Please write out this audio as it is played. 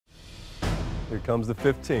Here comes the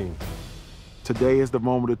 15. Today is the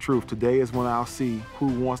moment of truth. Today is when I'll see who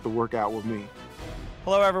wants to work out with me.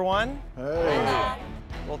 Hello, everyone. Hey.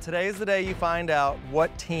 Well, today's the day you find out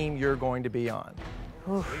what team you're going to be on.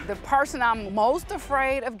 The person I'm most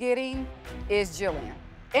afraid of getting is Jillian.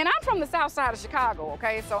 And I'm from the south side of Chicago,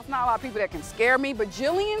 okay? So it's not a lot of people that can scare me, but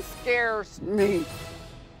Jillian scares me.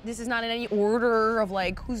 This is not in any order of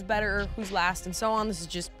like who's better, who's last, and so on. This is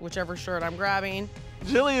just whichever shirt I'm grabbing.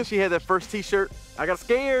 Jillian, she had that first t-shirt. I got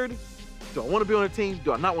scared. Do I want to be on a team?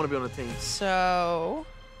 Do I not want to be on a team? So,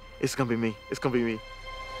 It's gonna be me. It's gonna be me.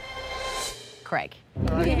 Craig.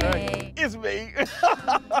 Yay. It's me.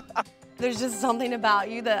 There's just something about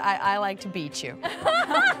you that I like to beat you.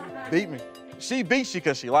 Beat me. She beats you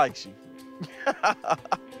because she likes you.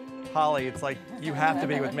 Holly, it's like you have to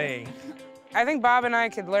be with me. I think Bob and I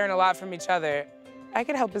could learn a lot from each other. I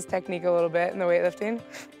could help his technique a little bit in the weightlifting.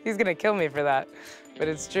 He's gonna kill me for that, but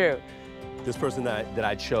it's true. This person that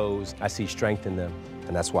I chose, I see strength in them,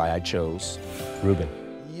 and that's why I chose Ruben.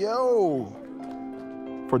 Yo.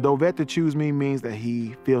 For Dovette to choose me means that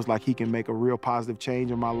he feels like he can make a real positive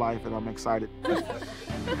change in my life, and I'm excited.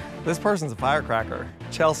 This person's a firecracker.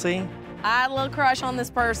 Chelsea. I had a little crush on this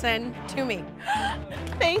person. To me.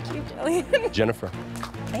 Thank you, Jillian. Jennifer.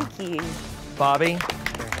 Thank you. Bobby.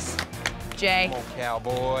 Jay. Oh,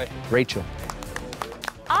 cowboy. Rachel.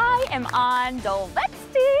 I am on Dovette's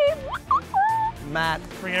team. Matt.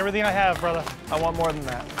 Bring everything I have, brother. I want more than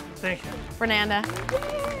that. Thank you. Fernanda.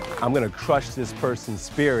 I'm gonna crush this person's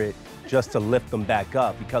spirit just to lift them back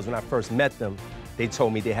up, because when I first met them, they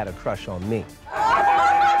told me they had a crush on me.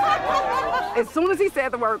 As soon as he said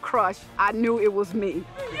the word crush, I knew it was me.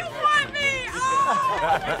 You want me? Oh!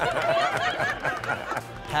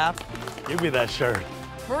 Hap. Give me that shirt.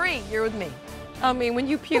 Marie, you're with me. I mean, when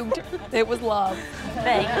you puked, it was love.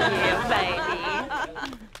 Thank you, baby.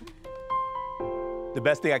 The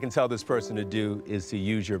best thing I can tell this person to do is to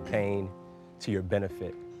use your pain to your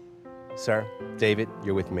benefit. Sir, David,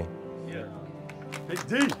 you're with me. Yeah. Big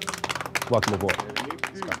D. Welcome aboard.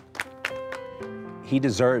 He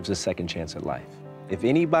deserves a second chance at life. If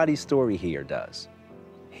anybody's story here does,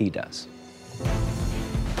 he does.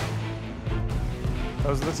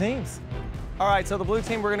 Those are the teams. All right, so the blue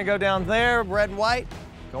team, we're gonna go down there, red, white,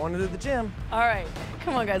 going into the gym. All right,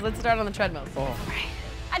 come on, guys, let's start on the treadmills. Oh.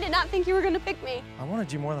 I did not think you were gonna pick me. I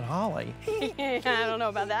wanted you more than Holly. I don't know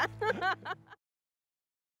about that.